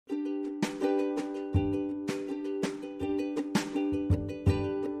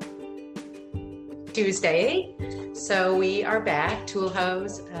Tuesday. So we are back, Tool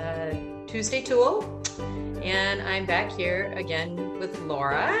House, Tuesday Tool. And I'm back here again with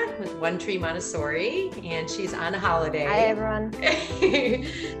Laura with One Tree Montessori, and she's on holiday. Hi, everyone.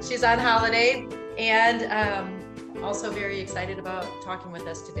 She's on holiday, and also very excited about talking with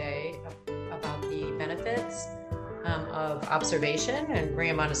us today about the benefits of observation. And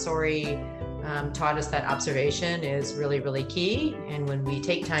Maria Montessori taught us that observation is really, really key. And when we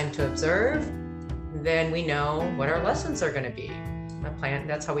take time to observe, then we know what our lessons are going to be.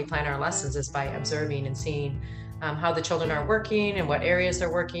 That's how we plan our lessons, is by observing and seeing how the children are working and what areas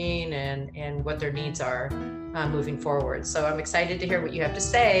they're working and what their needs are moving forward. So I'm excited to hear what you have to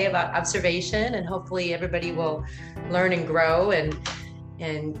say about observation, and hopefully everybody will learn and grow and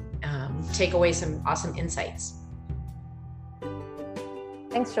take away some awesome insights.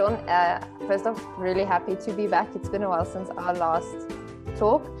 Thanks, Sean. First off, really happy to be back. It's been a while since our last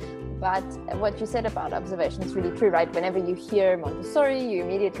talk. But what you said about observation is really true, right? Whenever you hear Montessori, you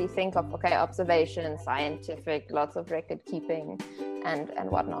immediately think of, okay, observation, scientific, lots of record keeping and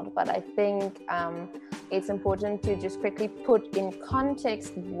whatnot. But I think it's important to just quickly put in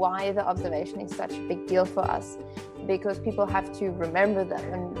context why the observation is such a big deal for us, because people have to remember that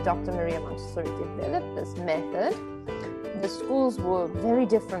when Dr. Maria Montessori developed this method, the schools were very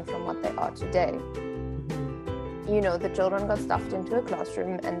different from what they are today. You know, the children got stuffed into a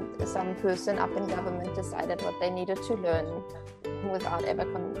classroom, and some person up in government decided what they needed to learn without ever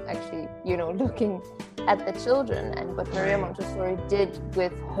actually, looking at the children. And what Maria Montessori did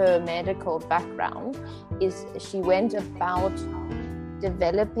with her medical background is she went about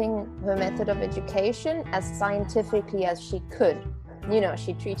developing her method of education as scientifically as she could.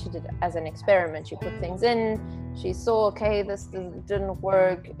 She treated it as an experiment. She put things in, she saw, okay, this didn't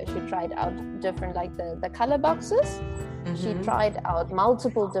work. She tried out different, like the color boxes. Mm-hmm. She tried out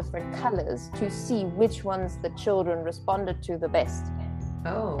multiple different colors to see which ones the children responded to the best.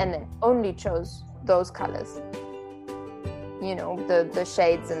 Oh. And then only chose those colors. The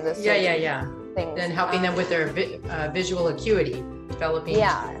shades and the things. And helping them with their visual acuity, developing.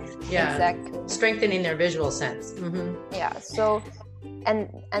 Yeah, exactly. Strengthening their visual sense. Mm-hmm. Yeah, so... And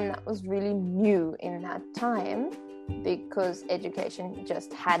that was really new in that time, because education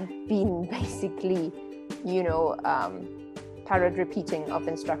just had been basically, parrot repeating of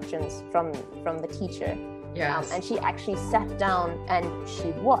instructions from the teacher. Yes. And she actually sat down and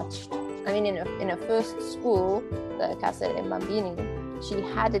she watched. I mean, in a first school, the Casa dei Bambini, she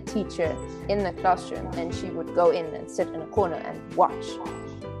had a teacher in the classroom, and she would go in and sit in a corner and watch,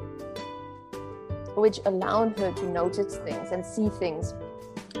 which allowed her to notice things and see things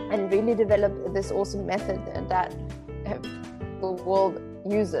and really develop this awesome method that the world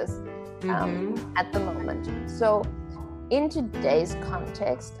uses at the moment. So in today's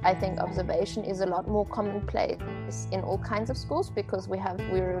context, I think observation is a lot more commonplace in all kinds of schools, because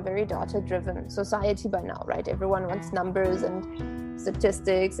we're a very data-driven society by now, right? Everyone wants numbers and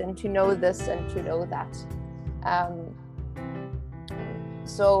statistics and to know this and to know that.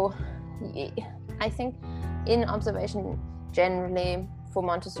 So I think in observation generally, for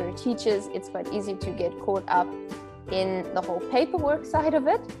Montessori teachers, it's quite easy to get caught up in the whole paperwork side of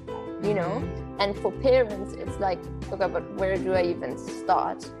it, and for parents, it's like, okay, but where do I even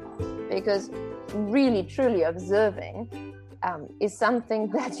start? Because really, truly observing is something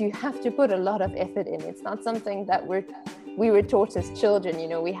that you have to put a lot of effort in. It's not something that we were taught as children,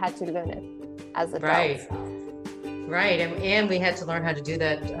 we had to learn it as adults. Right, and we had to learn how to do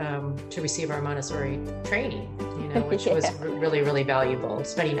that to receive our Montessori training, which was really, really valuable.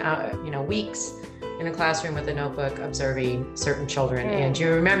 Spending weeks in a classroom with a notebook observing certain children. And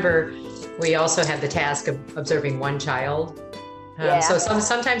you remember, we also had the task of observing one child. So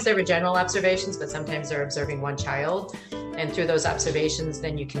sometimes there were general observations, but sometimes they're observing one child. And through those observations,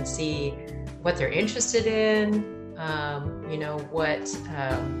 then you can see what they're interested in,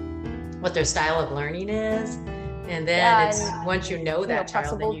 what their style of learning is. And then once you know that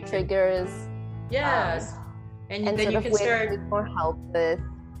child, then you can, triggers. Yes. And then you can start more help with.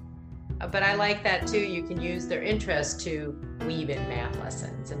 But I like that too. You can use their interest to weave in math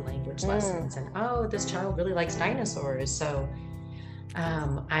lessons and language lessons. And this child really likes dinosaurs. So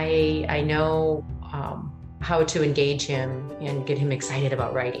I know how to engage him and get him excited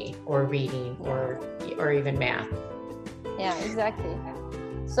about writing or reading or even math. Yeah, exactly.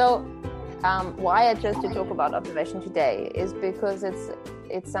 So why I chose to talk about observation today is because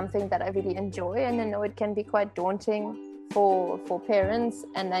it's something that I really enjoy, and I know it can be quite daunting for parents.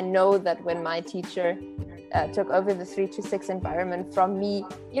 And I know that when my teacher took over the 3 to 6 environment from me.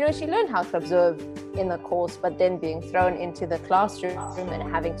 She learned how to observe in the course, but then being thrown into the classroom and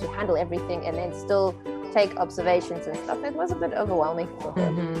having to handle everything and then still take observations and stuff, it was a bit overwhelming for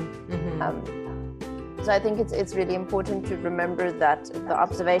her. So I think it's really important to remember that the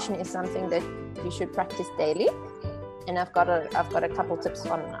observation is something that you should practice daily. And I've got a couple tips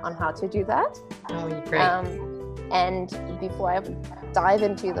on how to do that. Oh, great. And before I dive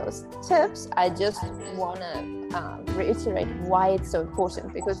into those tips, I just want to reiterate why it's so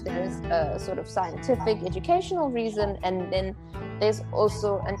important, because there is a sort of scientific, educational reason, and then there's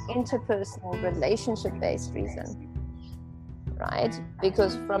also an interpersonal, relationship-based reason, right?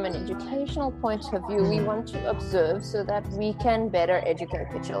 Because from an educational point of view, we want to observe so that we can better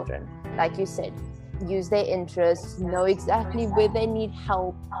educate the children. Like you said, use their interests, know exactly where they need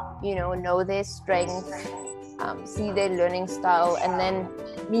help, know their strengths, see their learning style, and then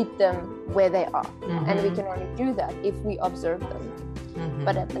meet them where they are. And we can only do that if we observe them.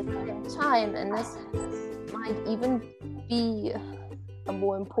 But at the same time, and this might even be a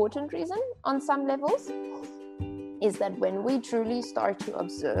more important reason on some levels, is that when we truly start to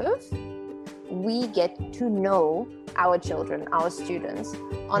observe, we get to know our children, our students,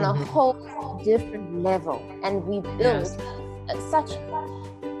 on a whole different level, and we build such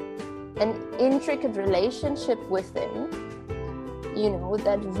an intricate relationship with them,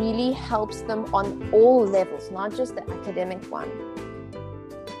 that really helps them on all levels, not just the academic one.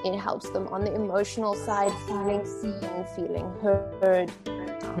 It helps them on the emotional side, feeling seen, feeling heard,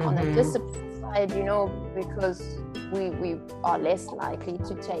 on the discipline side, because we are less likely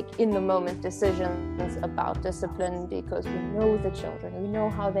to take in the moment decisions about discipline, because we know the children, we know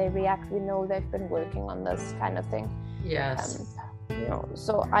how they react, we know they've been working on this kind of thing. Yes.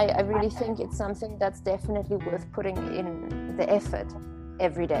 So I really think it's something that's definitely worth putting in the effort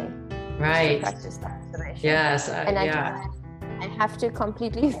every day. Right. To practice that observation. Yes. And I have to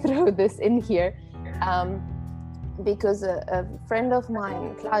completely throw this in here, because a friend of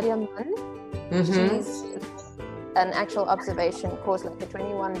mine, Claudia Mann, she's an actual observation course, like a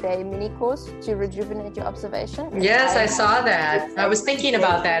 21-day mini course to rejuvenate your observation. Yes, I saw that. I was thinking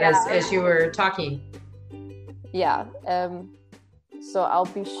about that as you were talking. Yeah. So I'll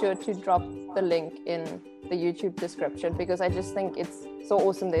be sure to drop the link in the YouTube description, because I just think it's so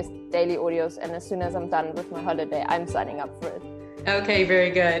awesome. There's daily audios, and as soon as I'm done with my holiday, I'm signing up for it. Okay, very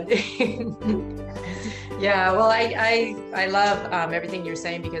good. Yeah, well, I love everything you're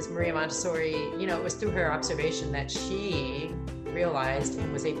saying, because Maria Montessori, it was through her observation that she realized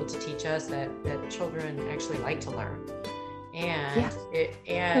and was able to teach us that children actually like to learn. And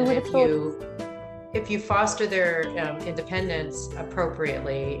if you foster their independence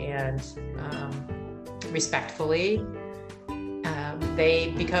appropriately and respectfully,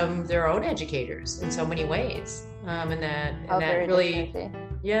 they become their own educators in so many ways. And that really, definitely.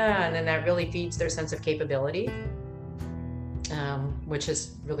 And then that really feeds their sense of capability, which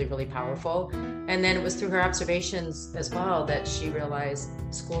is really, really powerful. And then it was through her observations as well that she realized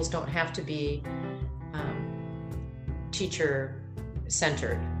schools don't have to be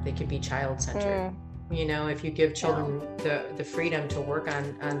teacher-centered. They can be child-centered. If you give children the freedom to work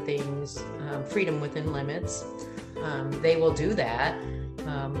on things, freedom within limits, they will do that.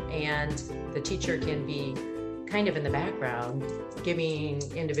 And the teacher can be kind of in the background, giving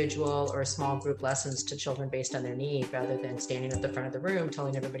individual or small group lessons to children based on their need, rather than standing at the front of the room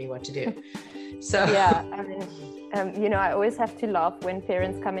telling everybody what to do. So I always have to laugh when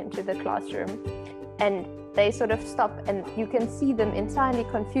parents come into the classroom and they sort of stop, and you can see them entirely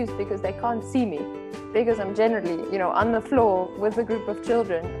confused because they can't see me, because I'm generally, on the floor with a group of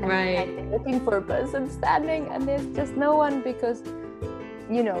children, and they're looking for a person standing, and there's just no one, because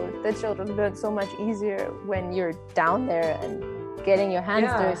the children learn so much easier when you're down there and getting your hands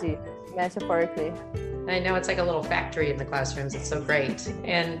dirty, metaphorically. I know, it's like a little factory in the classrooms. It's so great.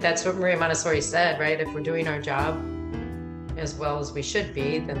 And that's what Maria Montessori said, right? If we're doing our job as well as we should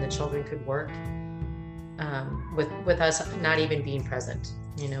be, then the children could work with us not even being present.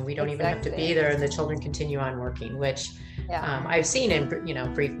 We don't even have to be there, and the children continue on working, which I've seen in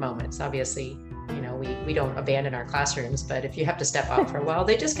brief moments. Obviously, we don't abandon our classrooms, but if you have to step out for a while,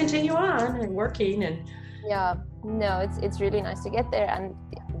 they just continue on and working. And it's really nice to get there, and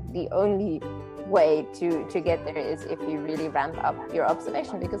the only way to get there is if you really ramp up your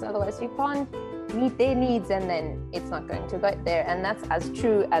observation, because otherwise you can't meet their needs, and then it's not going to get there. And that's as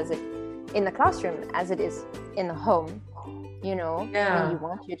true as it in the classroom as it is in the home. When you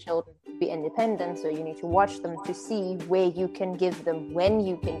want your children to be independent, so you need to watch them to see where you can give them, when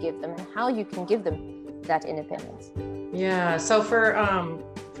you can give them, and how you can give them that independence. So for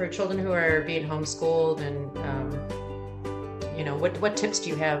for children who are being homeschooled, and what tips do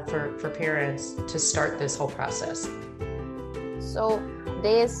you have for parents to start this whole process? So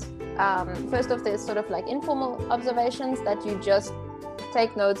there's first off, there's sort of like informal observations that you just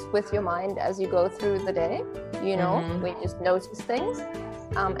take notes with your mind as you go through the day, we just notice things.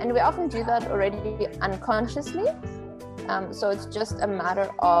 And we often do that already unconsciously. So it's just a matter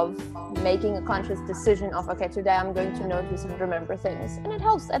of making a conscious decision of, okay, today I'm going to notice and remember things. And it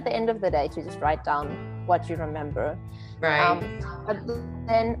helps at the end of the day to just write down what you remember. Right. But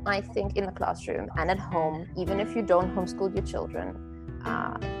then I think in the classroom and at home, even if you don't homeschool your children,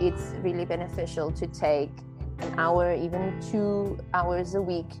 it's really beneficial to take an hour, even 2 hours a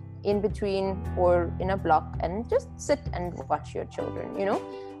week in between or in a block, and just sit and watch your children,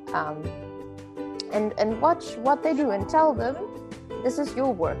 and watch what they do and tell them this is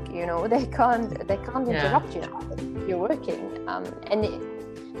your work. They can't interrupt you now. You're working, and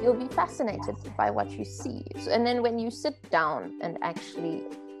you'll be fascinated by what you see. And then when you sit down and actually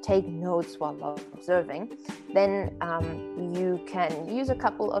take notes while observing, then you can use a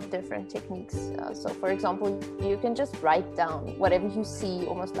couple of different techniques. So for example, you can just write down whatever you see,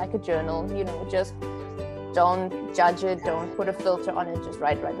 almost like a journal. Just don't judge it, don't put a filter on it, just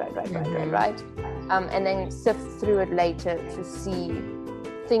write. And then sift through it later to see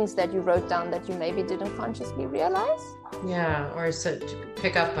things that you wrote down that you maybe didn't consciously realize. Yeah, or so to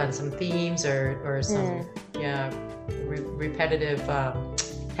pick up on some themes or some repetitive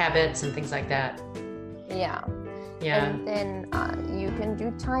habits and things like that. Yeah. And then you can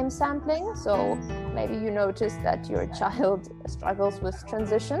do time sampling. So maybe you notice that your child struggles with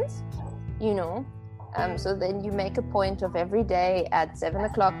transitions, so then you make a point of every day at 7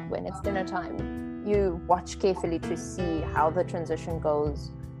 o'clock when it's dinner time, you watch carefully to see how the transition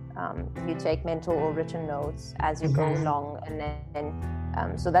goes. You take mental or written notes as you go along, and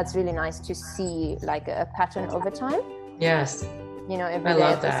then so that's really nice to see like a pattern over time. Yes. Every day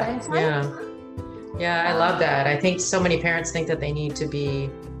at the same time. Yeah, I love that. I think so many parents think that they need to be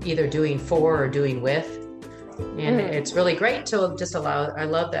either doing for or doing with. And it's really great to just I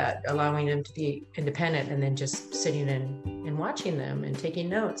love that, allowing them to be independent and then just sitting and watching them and taking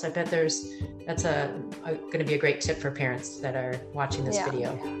notes. I bet that's going to be a great tip for parents that are watching this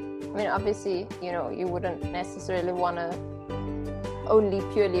video. I mean, obviously, you wouldn't necessarily want to only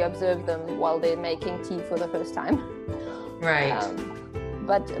purely observe them while they're making tea for the first time. Right.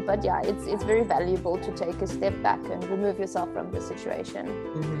 But yeah, it's very valuable to take a step back and remove yourself from the situation,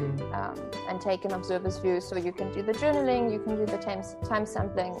 and take an observer's view. So you can do the journaling, you can do the time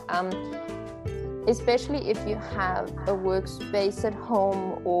sampling, especially if you have a workspace at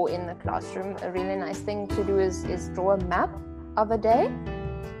home or in the classroom. A really nice thing to do is draw a map of a day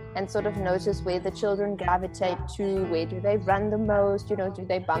and sort of notice where the children gravitate to, where do they run the most, do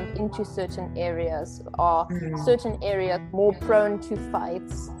they bump into certain areas, or certain areas more prone to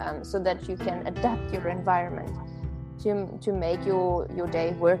fights, so that you can adapt your environment to make your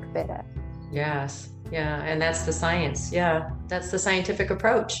day work better. Yes. Yeah. And that's the science. Yeah. That's the scientific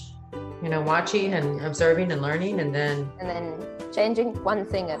approach, watching and observing and learning, and then changing one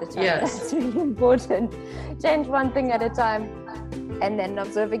thing at a time. Yes. That's really important. Change one thing at a time, and then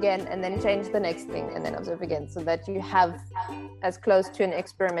observe again, and then change the next thing, and then observe again, so that you have as close to an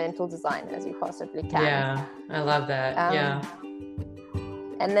experimental design as you possibly can. Yeah, I love that.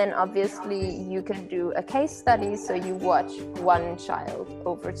 And then obviously you can do a case study, so you watch one child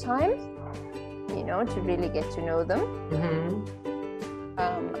over time, to really get to know them.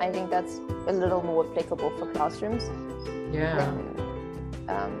 I think that's a little more applicable for classrooms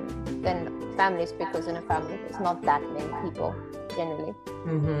than families, because in a family there's not that many people generally.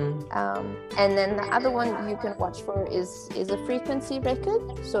 And then the other one you can watch for is a frequency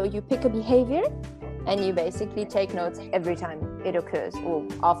record. So you pick a behavior and you basically take notes every time it occurs, or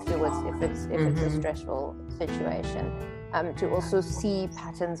afterwards if it's a stressful situation, to also see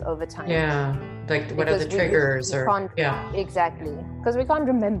patterns over time. Yeah, like what are the triggers? Exactly, because we can't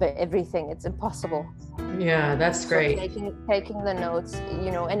remember everything. It's impossible. Yeah, that's great. So taking the notes,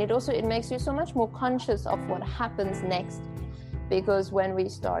 and it makes you so much more conscious of what happens next, because when we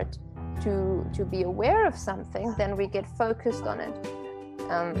start to be aware of something, then we get focused on it.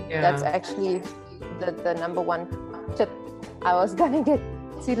 That's actually the number one tip I was going to get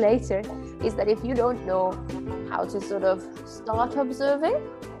to later, is that if you don't know how to sort of start observing,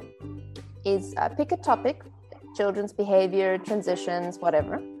 is pick a topic, children's behavior, transitions,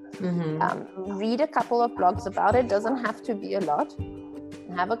 whatever. Read a couple of blogs about it. Doesn't have to be a lot.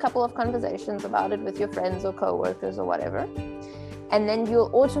 Have a couple of conversations about it with your friends or co-workers or whatever. And then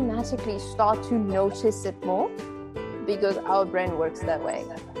you'll automatically start to notice it more, because our brain works that way.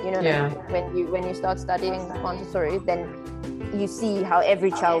 You know, Yeah. when you start studying Montessori, then you see how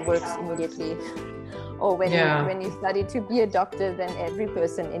every child works immediately. Or when you study to be a doctor, then every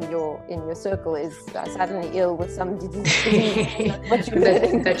person in your circle is suddenly ill with some disease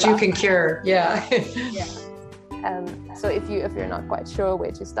that you can cure. Yeah. Yeah. So if you're not quite sure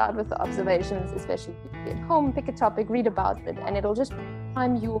where to start with the observations, especially at home, pick a topic, read about it, and it'll just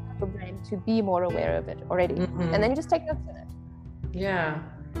prime your brain to be more aware of it already. Mm-hmm. And then just take notes in it. Yeah.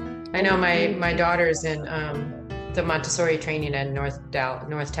 I know my daughter's in the Montessori training in North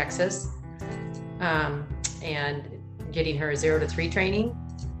Texas, and getting her 0 to 3 training.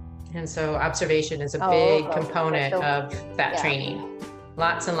 And so observation is a big component of that training.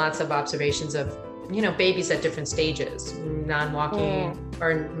 Lots and lots of observations of, babies at different stages, non-walking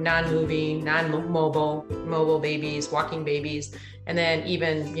or non-moving, non-mobile, mobile babies, walking babies, and then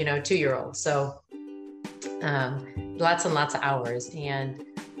even, 2-year-olds. So lots and lots of hours. And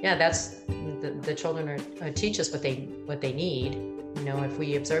yeah, that's the children teach us what they need. If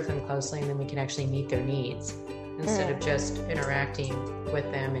we observe them closely, then we can actually meet their needs instead of just interacting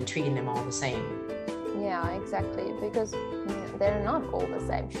with them and treating them all the same. Yeah, exactly. Because they're not all the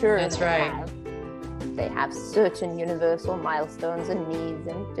same. Sure. That's right. They have certain universal milestones and needs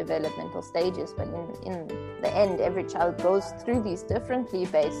and developmental stages, but in the end, every child goes through these differently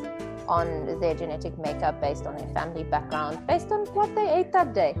based on their genetic makeup, based on their family background, based on what they ate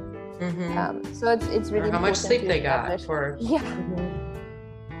that day. Mm-hmm. So it's really or how much sleep they got for. Yeah.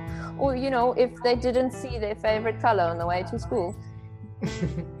 Mm-hmm. Or if they didn't see their favorite color on the way to school.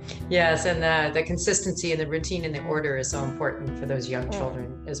 Yes, and the consistency and the routine and the order is so important for those young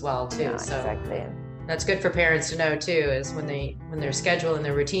children as well too. Yeah, so exactly. That's good for parents to know too, is when their schedule and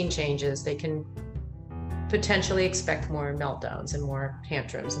their routine changes, they can potentially expect more meltdowns and more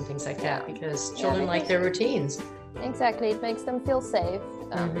tantrums and things like that, because children like their routines. Exactly. It makes them feel safe.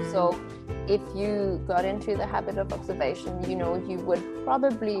 So if you got into the habit of observation, you would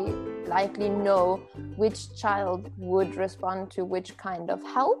probably likely know which child would respond to which kind of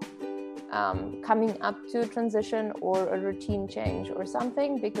help coming up to a transition or a routine change or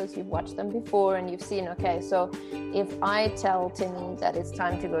something, because you've watched them before and you've seen, okay, so if I tell Timmy that it's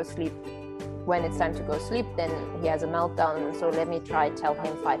time to go sleep, when it's time to go sleep, then he has a meltdown, so let me try tell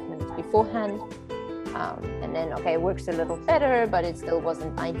him 5 minutes beforehand. And then, okay, it works a little better, but it still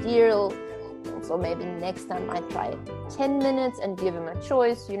wasn't ideal. So maybe next time I try 10 minutes and give him a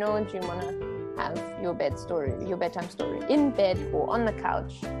choice, do you want to have your bedtime story in bed or on the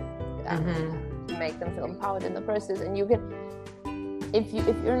couch, to make them feel empowered in the process. And you can, if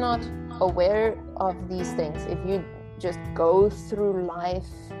you're not aware of these things, if you just go through life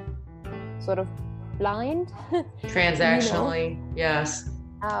sort of blind, transactionally, yes.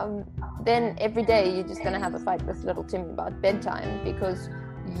 Then every day you're just going to have a fight with little Timmy about bedtime, because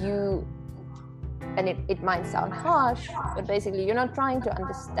and it might sound harsh, but basically you're not trying to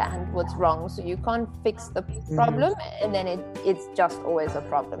understand what's wrong, so you can't fix the problem, and then it's just always a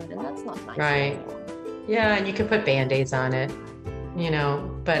problem, and that's not nice. Right. Anymore. Yeah, and you can put Band-Aids on it,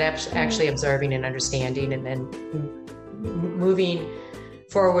 but actually observing and understanding and then moving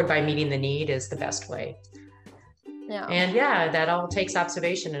forward by meeting the need is the best way. Yeah. And that all takes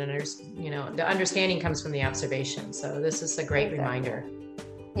observation, and the understanding comes from the observation. So this is a great reminder.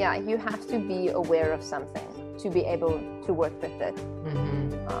 Yeah, you have to be aware of something to be able to work with it.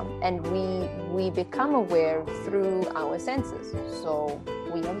 And we become aware through our senses. So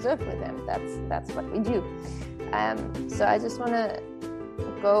we observe with them. That's what we do. So I just want to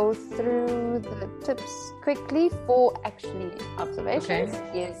go through the tips quickly for actually observations.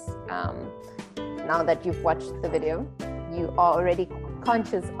 Okay. Now that you've watched the video, you are already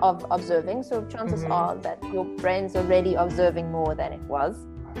conscious of observing, so chances are that your brain's already observing more than it was,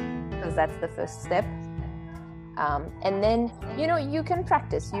 because that's the first step. And then you can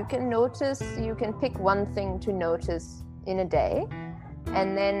practice, you can notice, you can pick one thing to notice in a day,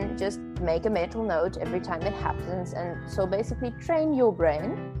 and then just make a mental note every time it happens. And so basically train your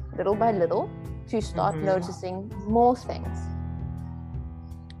brain little by little to start noticing more things,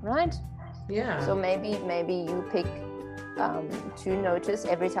 right? Yeah. So maybe you pick to notice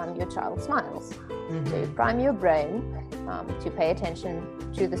every time your child smiles. So you prime your brain to pay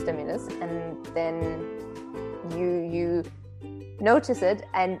attention to the stimulus, and then you notice it,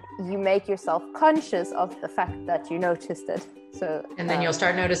 and you make yourself conscious of the fact that you noticed it. So and then you'll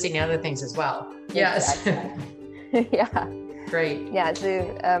start noticing other things as well. Yes. Exactly. Yeah. Great. Yeah, so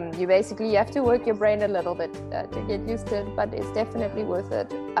you have to work your brain a little bit to get used to it, but it's definitely worth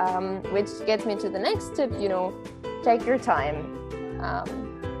it. Which gets me to the next tip, take your time.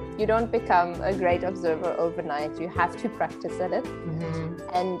 You don't become a great observer overnight. You have to practice at it.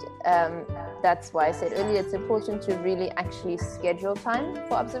 And that's why I said earlier, it's important to really actually schedule time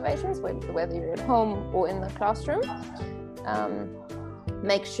for observations, whether you're at home or in the classroom.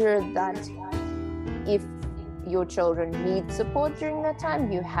 Make sure that if your children need support during that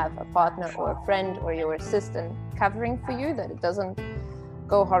time, you have a partner or a friend or your assistant covering for you, that it doesn't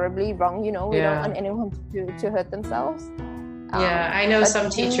go horribly wrong. We don't want anyone to hurt themselves. I know some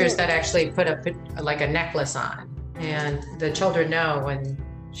teachers that actually put like a necklace on, and the children know when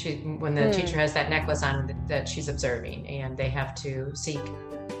the teacher has that necklace on that she's observing, and they have to seek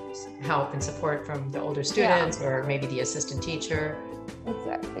help and support from the older students or maybe the assistant teacher.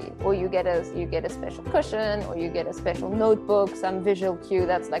 Exactly. Or you get a special cushion, or you get a special notebook, some visual cue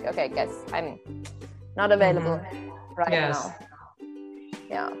that's like, okay, guys, I'm not available right now.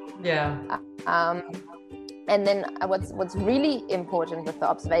 And then what's really important with the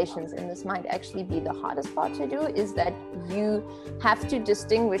observations, and this might actually be the hardest part to do, is that you have to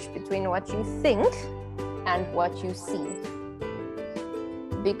distinguish between what you think and what you see.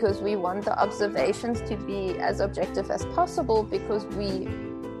 Because we want the observations to be as objective as possible, because we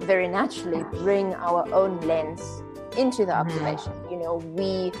very naturally bring our own lens into the observation.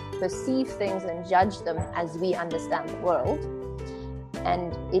 We perceive things and judge them as we understand the world.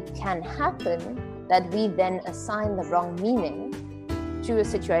 And it can happen that we then assign the wrong meaning to a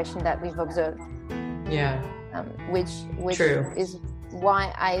situation that we've observed. Which True. Is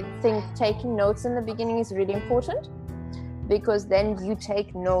why I think taking notes in the beginning is really important, because then you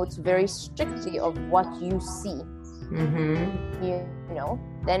take notes very strictly of what you see.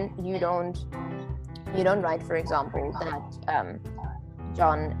 Then you don't write, for example, that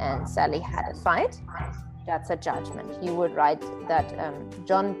John and Sally had a fight. That's a judgment. You would write that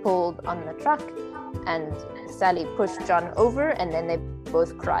John pulled on the truck and Sally pushed John over, and then they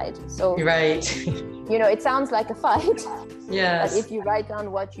both cried. So it sounds like a fight. But if you write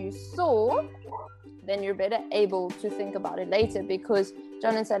down what you saw, then you're better able to think about it later, because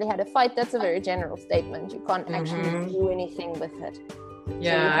John and Sally had a fight. That's a very general statement. You can't actually do anything with it.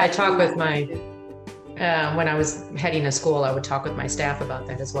 I talk with my when I was heading a school, I would talk with my staff about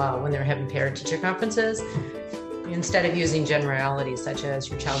that as well when they're having parent-teacher conferences. Instead of using generalities such as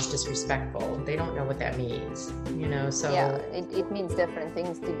your child's disrespectful, they don't know what that means, so it means different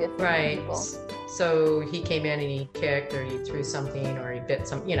things to different people. So he came in and he kicked, or he threw something, or he bit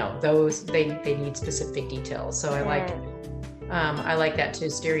some, those they need specific details. So I like that too,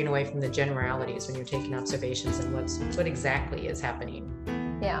 steering away from the generalities when you're taking observations and what exactly is happening.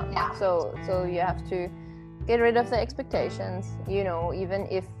 So you have to get rid of the expectations. Even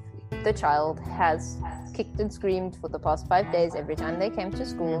if the child has kicked and screamed for the past 5 days every time they came to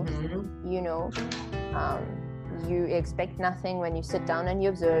school, you expect nothing when you sit down and you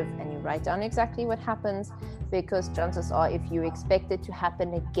observe and you write down exactly what happens, because chances are if you expect it to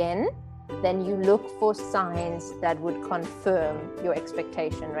happen again, then you look for signs that would confirm your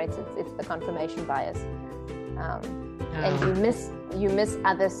expectation, right? It's the confirmation bias. And you miss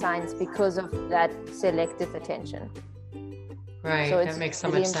other signs because of that selective attention. Right, so that makes so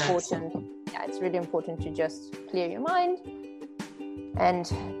much sense. It's really important to just clear your mind and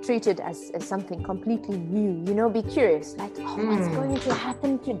treat it as something completely new. Be curious, like, what's going to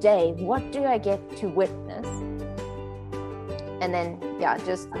happen today? What do I get to witness? And then,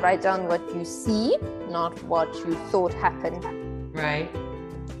 just write down what you see, not what you thought happened. Right.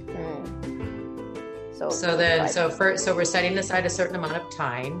 So we're setting aside a certain amount of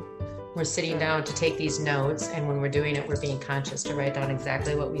time. We're sitting down to take these notes, and when we're doing it, we're being conscious to write down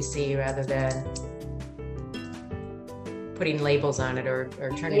exactly what we see, rather than putting labels on it or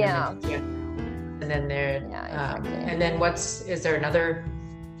turning it into. And then and then is there another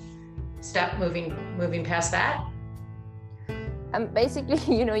step moving past that? Basically,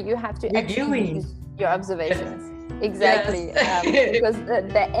 you have to actually use your observations. Exactly. Because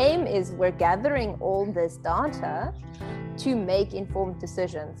the aim is we're gathering all this data to make informed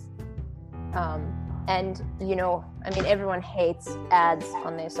decisions. And everyone hates ads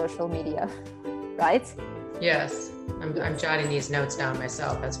on their social media, right? Yes, I'm jotting these notes down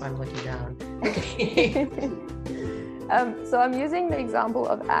myself. That's why I'm looking down. So I'm using the example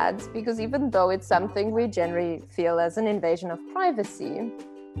of ads because even though it's something we generally feel as an invasion of privacy,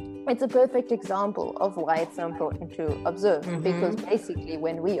 it's a perfect example of why it's so important to observe. Because basically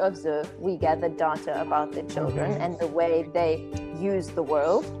when we observe, we gather data about the children and the way they use the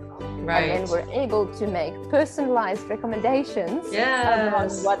world. Right. And then we're able to make personalized recommendations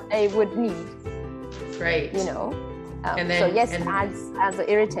about what they would need. Right. So yes, ads are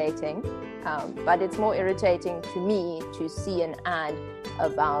irritating, but it's more irritating to me to see an ad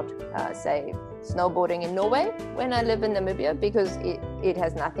about, say, snowboarding in Norway when I live in Namibia, because it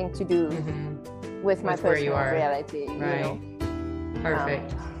has nothing to do with my personal reality. Right. You know?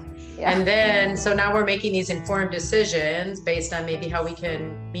 Perfect. And then, so now we're making these informed decisions based on maybe how we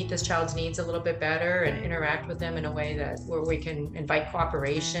can meet this child's needs a little bit better and interact with them in a way where we can invite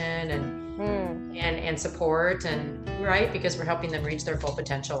cooperation and support, and right, because we're helping them reach their full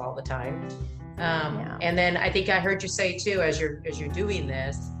potential all the time. And then I think I heard you say too, as you're doing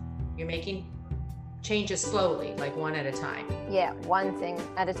this, you're making changes slowly, like one at a time. Yeah, one thing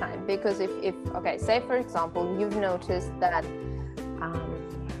at a time. Because if okay, say for example, you've noticed that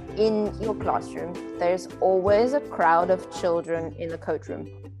in your classroom, there's always a crowd of children in the coach room,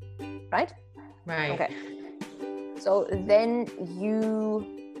 right? Right. Okay. So then you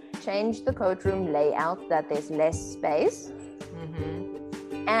change the coach room layout that there's less space,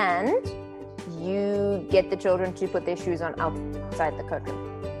 and you get the children to put their shoes on outside the coach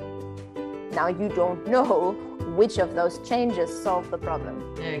room. Now you don't know which of those changes solve the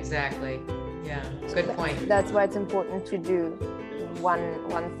problem. Exactly. Yeah. Good point. That's why it's important to do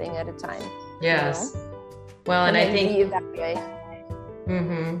one thing at a time. Yes. You know? Well, and I think reevaluate.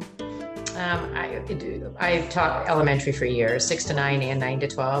 I've taught elementary for years, 6 to 9 and 9 to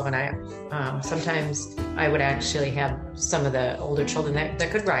 12, and I sometimes I would actually have some of the older children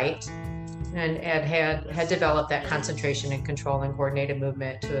that could write and had developed that concentration and control and coordinated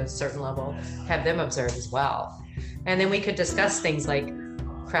movement to a certain level, have them observe as well. And then we could discuss things like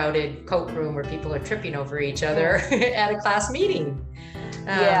crowded coat room where people are tripping over each other at a class meeting.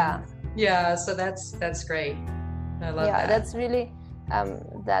 So that's great. I love that. That's really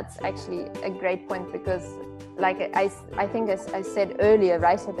that's actually a great point, because like I think as I said earlier,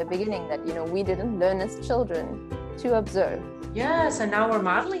 right at the beginning, that we didn't learn as children to observe. Yes, and now we're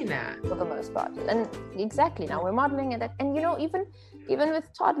modeling that for the most part. And exactly, now we're modeling it. And even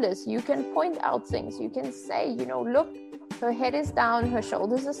with toddlers, you can point out things. You can say, look, her head is down, her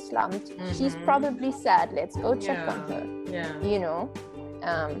shoulders are slumped. She's probably sad. Let's go check on her. Yeah.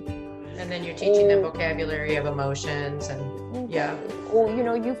 And then you're teaching them vocabulary of emotions and Or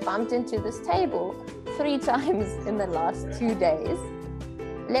you bumped into this table 3 times in the last 2 days.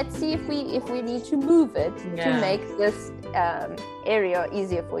 Let's see if we need to move it to make this area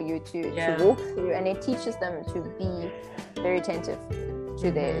easier for you to walk through. And it teaches them to be very attentive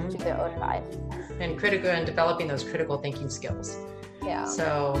to their own life. And critical, and developing those critical thinking skills. Yeah.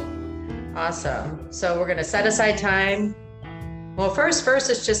 So awesome. So we're going to set aside time. Well, first,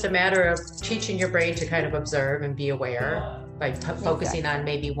 it's just a matter of teaching your brain to kind of observe and be aware by focusing on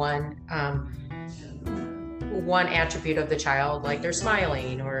maybe one attribute of the child, like they're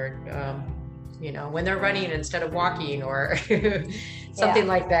smiling, or when they're running instead of walking, or something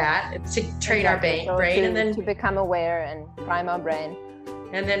like that, to train our brain, and then to become aware and prime our brain.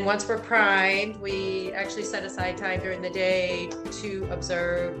 And then once we're primed, we actually set aside time during the day to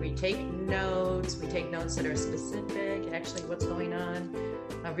observe. We take notes that are specific, actually what's going on.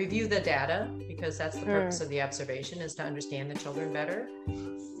 Review the data, because that's the purpose of the observation, is to understand the children better.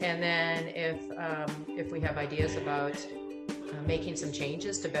 And then if we have ideas about making some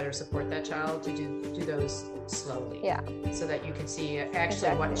changes to better support that child, to do those slowly. Yeah. So that you can see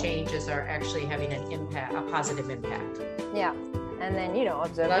actually what changes are actually having an impact, a positive impact. Yeah. And then,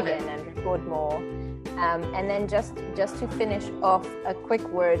 observe again and record more. And then just to finish off, a quick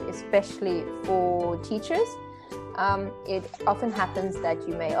word, especially for teachers. It often happens that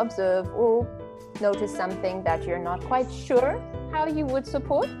you may observe or notice something that you're not quite sure how you would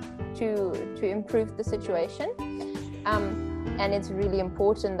support to improve the situation. And it's really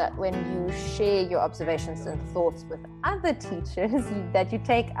important that when you share your observations and thoughts with other teachers, that you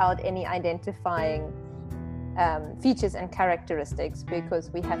take out any identifying features and characteristics,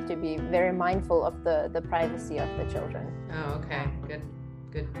 because we have to be very mindful of the privacy of the children. Oh, okay. Good.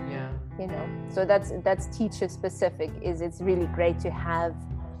 Yeah. So that's teacher specific. It's really great to have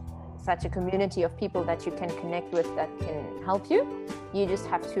such a community of people that you can connect with, that can help you. You just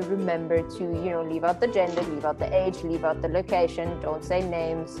have to remember to, leave out the gender, leave out the age, leave out the location, don't say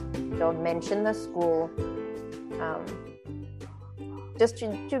names, don't mention the school. Just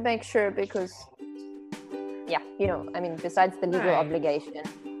to make sure, because besides the legal obligation,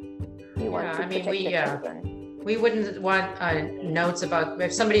 you want to protect the children. We wouldn't want notes about,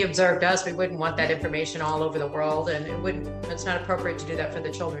 if somebody observed us, we wouldn't want that information all over the world, and it's not appropriate to do that for the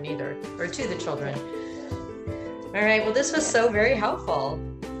children either, or to the children. All right, well, this was so very helpful.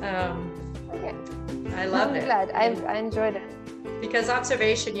 I loved it. I'm glad. I enjoyed it. Because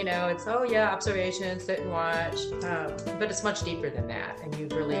observation, it's, oh yeah, observation, sit and watch, but it's much deeper than that. And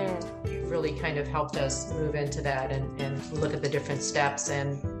you've really kind of helped us move into that and look at the different steps,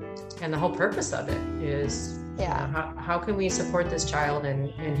 and the whole purpose of it is, how can we support this child in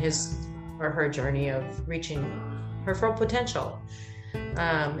his or her journey of reaching her full potential?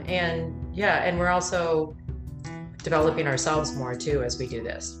 And we're also developing ourselves more too as we do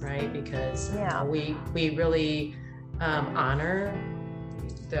this, right? Because we really honor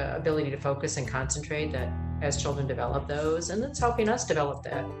the ability to focus and concentrate that as children develop those, and it's helping us develop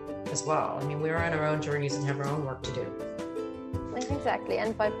that as well. I mean, we're on our own journeys and have our own work to do. Exactly.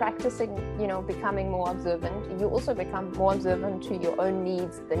 And by practicing, becoming more observant, you also become more observant to your own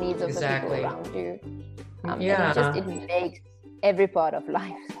needs, the needs of the people around you. It makes every part of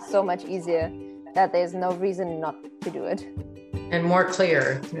life so much easier, that there's no reason not to do it. And more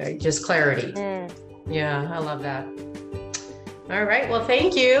clear, right? Just clarity. Yeah, I love that. All right. Well,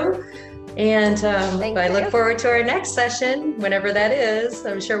 thank you. And I look forward to our next session, whenever that is.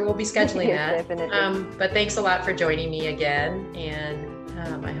 I'm sure we'll be scheduling that. Definitely. But thanks a lot for joining me again.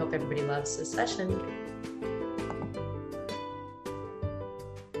 And I hope everybody loves this session.